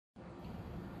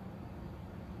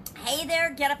Hey there,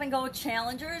 Get Up and Go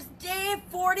Challengers. Day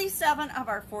 47 of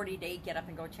our 40-day Get Up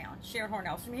and Go Challenge. Sharon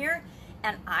Hornelson here,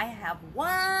 and I have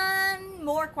one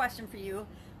more question for you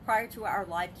prior to our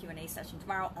live Q&A session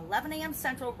tomorrow, 11 a.m.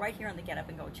 Central, right here on the Get Up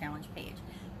and Go Challenge page.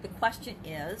 The question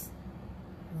is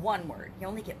one word. You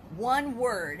only get one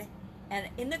word, and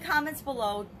in the comments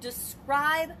below,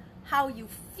 describe how you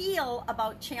feel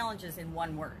about challenges in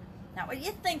one word. Not what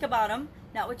you think about them,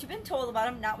 not what you've been told about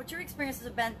them, not what your experiences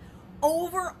have been.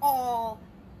 Overall,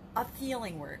 a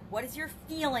feeling word. What is your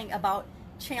feeling about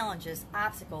challenges,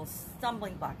 obstacles,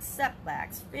 stumbling blocks,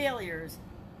 setbacks, failures,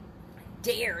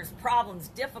 dares, problems,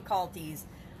 difficulties,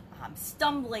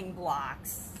 stumbling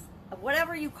blocks,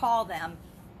 whatever you call them,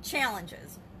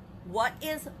 challenges. What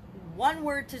is one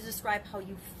word to describe how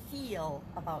you feel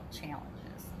about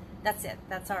challenges? That's it.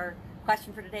 That's our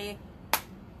question for today.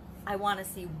 I want to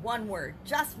see one word,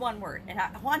 just one word. And I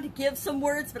wanted to give some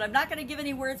words, but I'm not going to give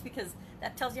any words because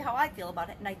that tells you how I feel about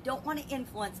it. And I don't want to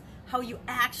influence how you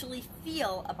actually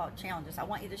feel about challenges. I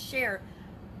want you to share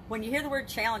when you hear the word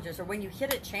challenges or when you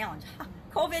hit a challenge.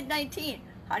 COVID-19,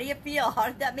 how do you feel? How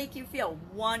did that make you feel?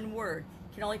 One word.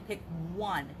 You can only pick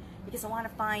one because I want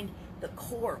to find the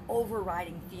core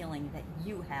overriding feeling that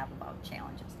you have about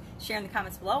challenges. Share in the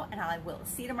comments below, and I will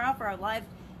see you tomorrow for our live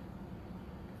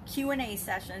Q&A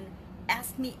session.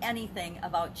 Ask me anything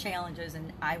about challenges,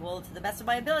 and I will, to the best of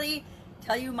my ability,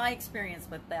 tell you my experience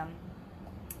with them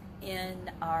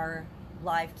in our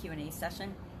live Q&A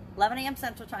session, 11 a.m.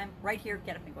 Central Time, right here,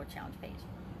 Get Up and Go Challenge page.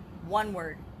 One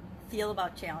word, feel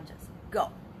about challenges.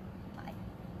 Go.